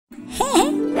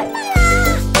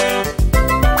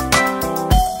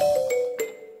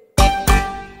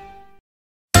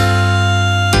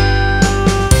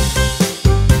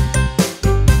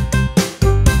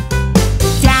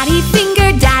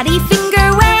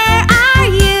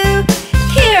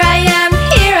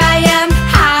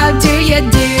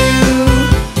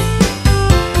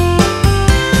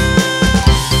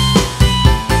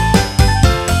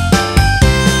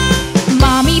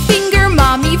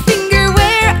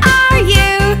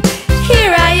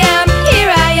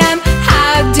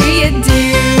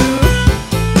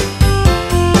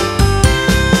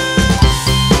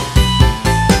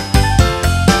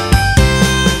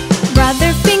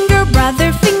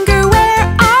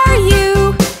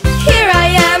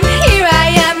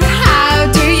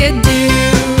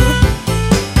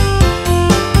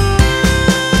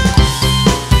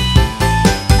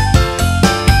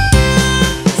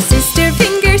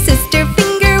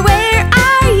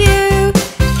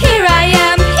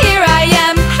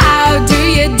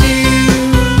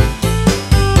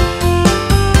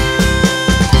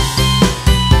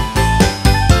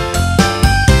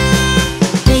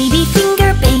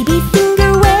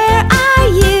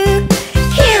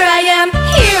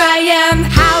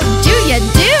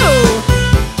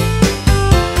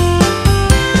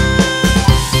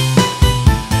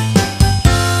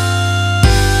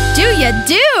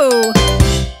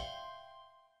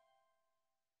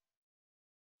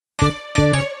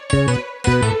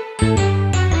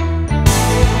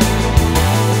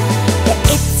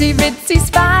bitsy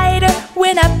spider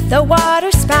went up the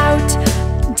water spout.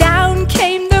 Down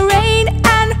came the rain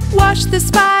and washed the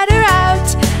spider out.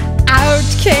 Out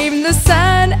came the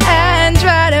sun and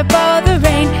dried up all the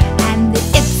rain. And the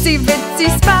itsy bitsy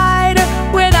spider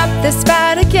went up the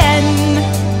spout again.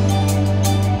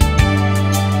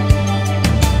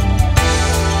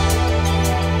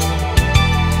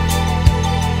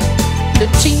 The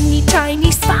teeny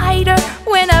tiny spider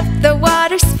went up the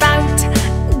water spout.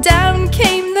 Down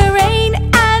came the rain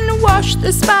and washed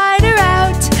the spider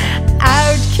out.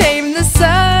 Out came the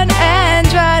sun and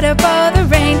dried up all the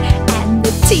rain. And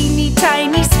the teeny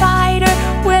tiny spider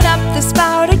went up the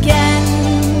spout again.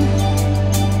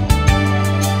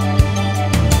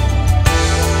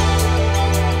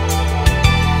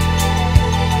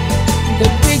 The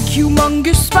big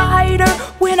humongous spider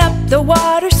went up the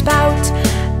water spout.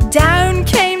 Down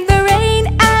came the rain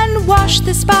and washed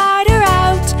the spider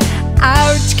out.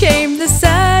 Out came the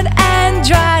sun and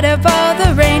dried up all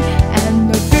the rain. And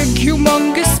the big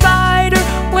humongous spider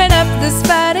went up the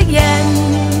spout again.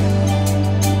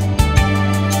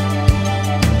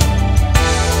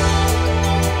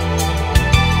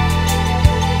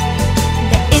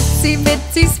 The itsy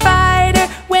bitsy spider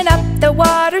went up the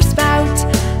water spout.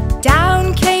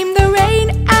 Down came the rain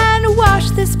and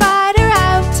washed the spider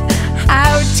out.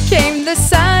 Out came the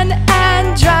sun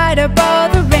and dried up all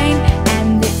the rain.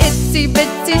 And the itsy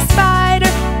bitsy spider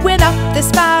went up the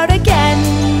spout again.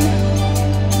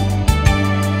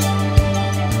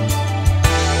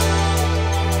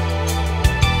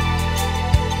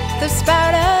 The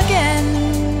spout again.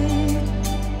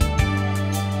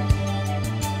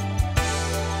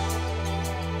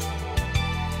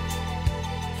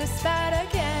 The spout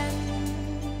again.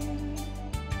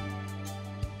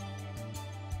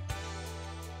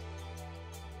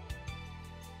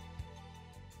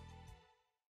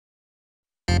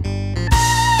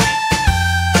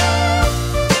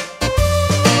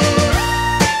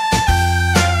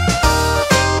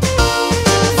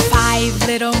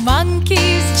 Little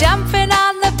monkeys jumping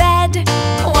on the bed.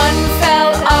 One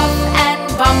fell off and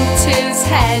bumped his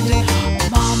head.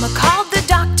 Mama called the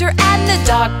doctor and the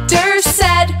doctor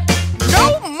said,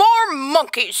 "No more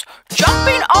monkeys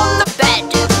jumping on the bed."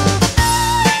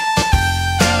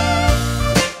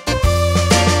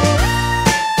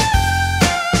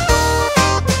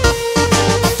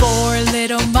 Four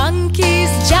little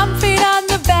monkeys jumping on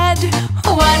the bed.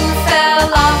 One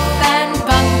fell off and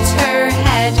bumped her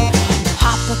head.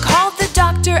 Papa called the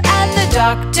doctor and the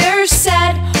doctor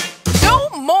said, "No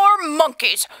more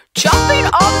monkeys jumping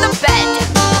on the bed."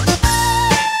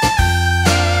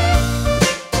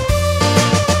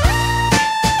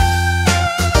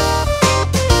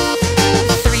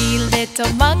 Three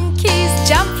little monkeys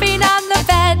jumping on the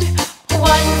bed.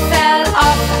 One fell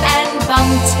off and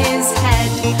bumped his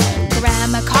head.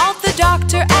 Grandma called the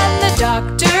doctor and the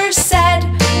doctor said,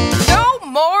 "No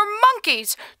more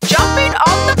monkeys jumping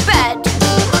on the bed."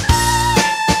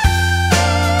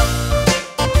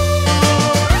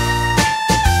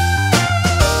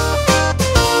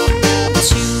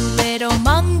 Two little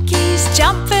monkeys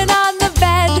jumping on the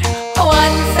bed.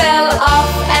 One fell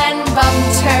off and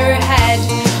bumped her head.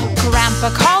 Grandpa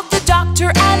called the doctor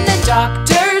and the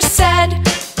doctor said,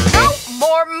 "No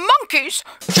more monkeys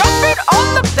jumping on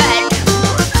the bed."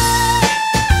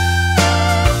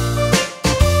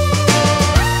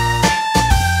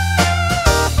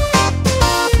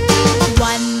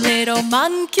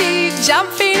 Monkey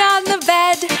jumping on the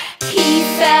bed. He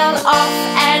fell off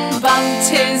and bumped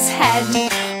his head.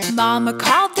 Mama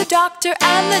called the doctor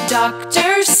and the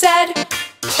doctor said,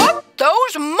 "Put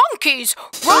those monkeys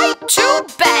right to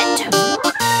bed."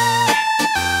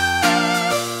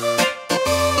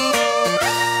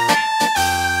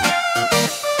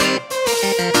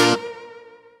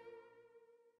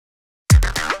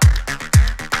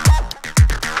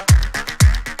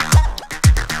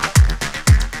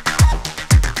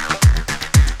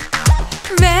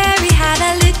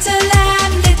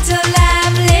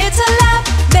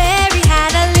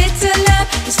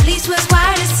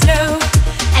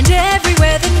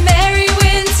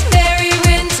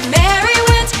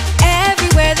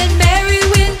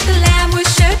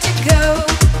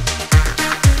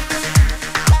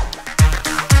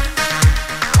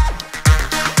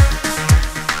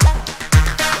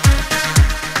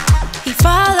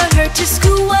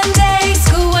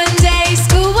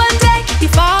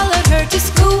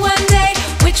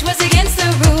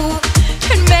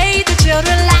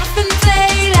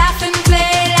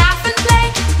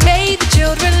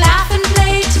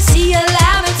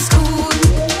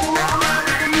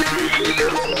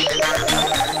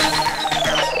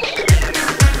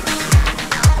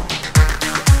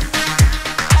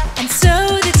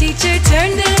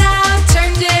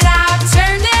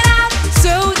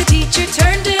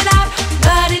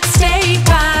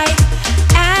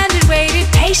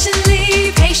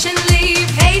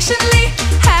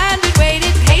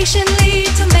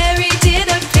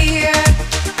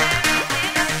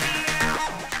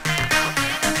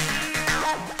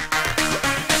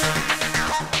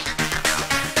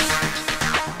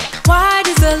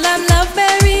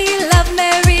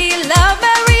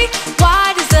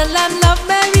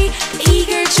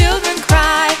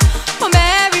 cry. Oh,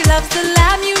 Mary loves the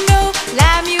lamb, you know,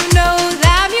 lamb, you know,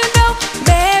 lamb, you know.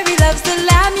 Mary loves the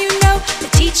lamb, you know, the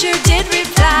teacher did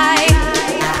reply.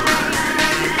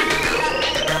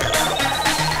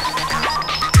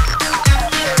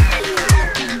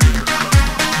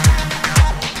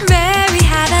 Mary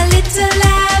had a little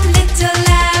lamb, little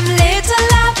lamb, little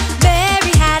lamb.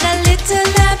 Mary had a little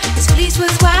lamb, his fleece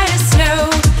was white as snow.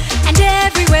 And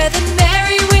everywhere that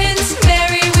Mary went,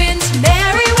 Mary went,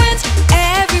 Mary went.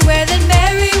 Everywhere that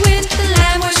Mary went, the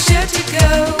lamb was sure to go.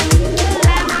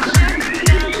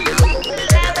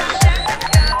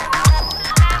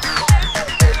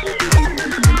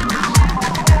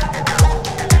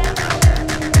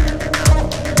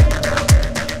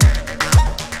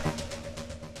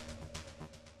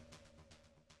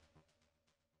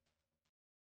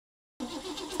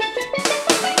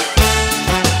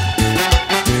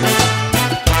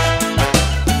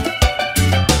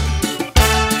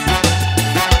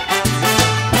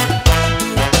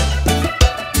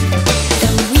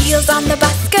 On the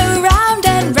bus go round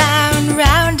and round,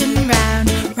 round and round,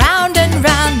 round and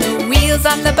round. The wheels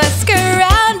on the bus go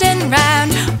round and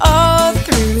round, all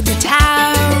through the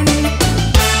town.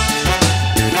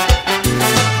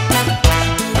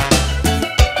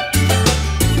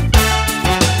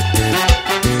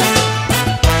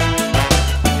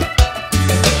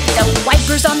 The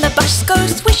wipers on the bus go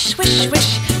swish, swish,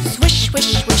 swish, swish,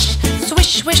 swish, swish,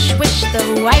 swish, swish, swish.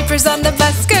 The wipers on the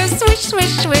bus go swish,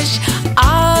 swish, swish,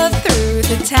 all through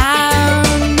the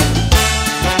town.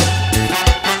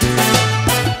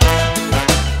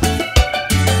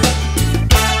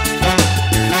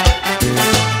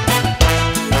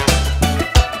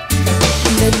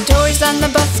 The doors on the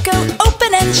bus go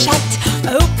open and shut,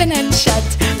 open and shut,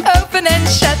 open and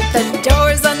shut. The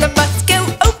doors on the bus go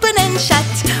open and shut,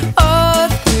 all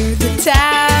through the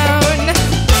town.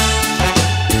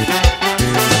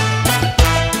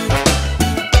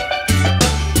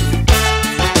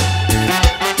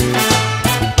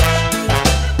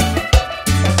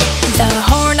 The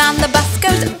horn on the bus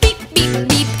goes beep, beep,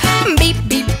 beep, beep,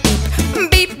 beep,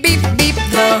 beep, beep, beep, beep.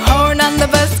 The horn on the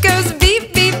bus goes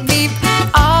beep, beep, beep,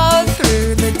 all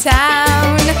through the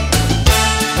town.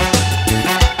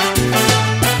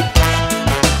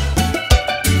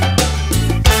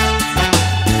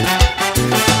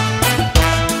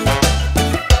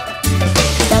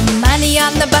 The money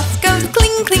on the bus goes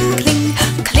cling, cling, cling,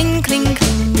 cling, cling,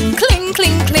 cling, cling,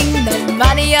 cling, cling. The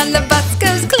money on the bus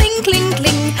goes cling, cling,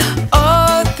 cling,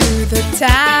 all through the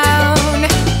town.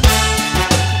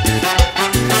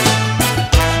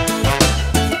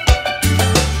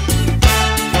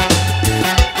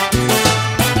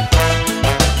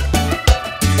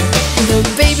 The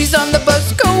babies on the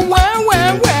bus go where,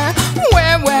 where, where,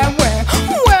 where, where, where,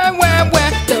 where, where,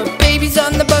 where. The babies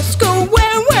on the bus go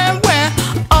where, where, where,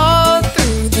 all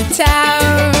through the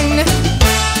town.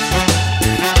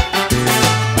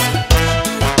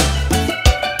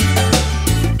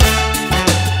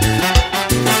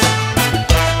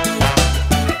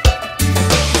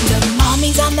 The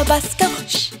mommies on the bus go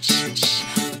shh, shh, shh,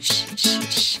 shh,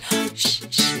 shh, shh,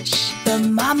 shh, shh. The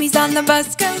mommies on the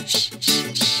bus go shh,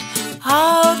 shh, shh,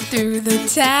 all through the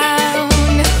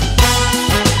town.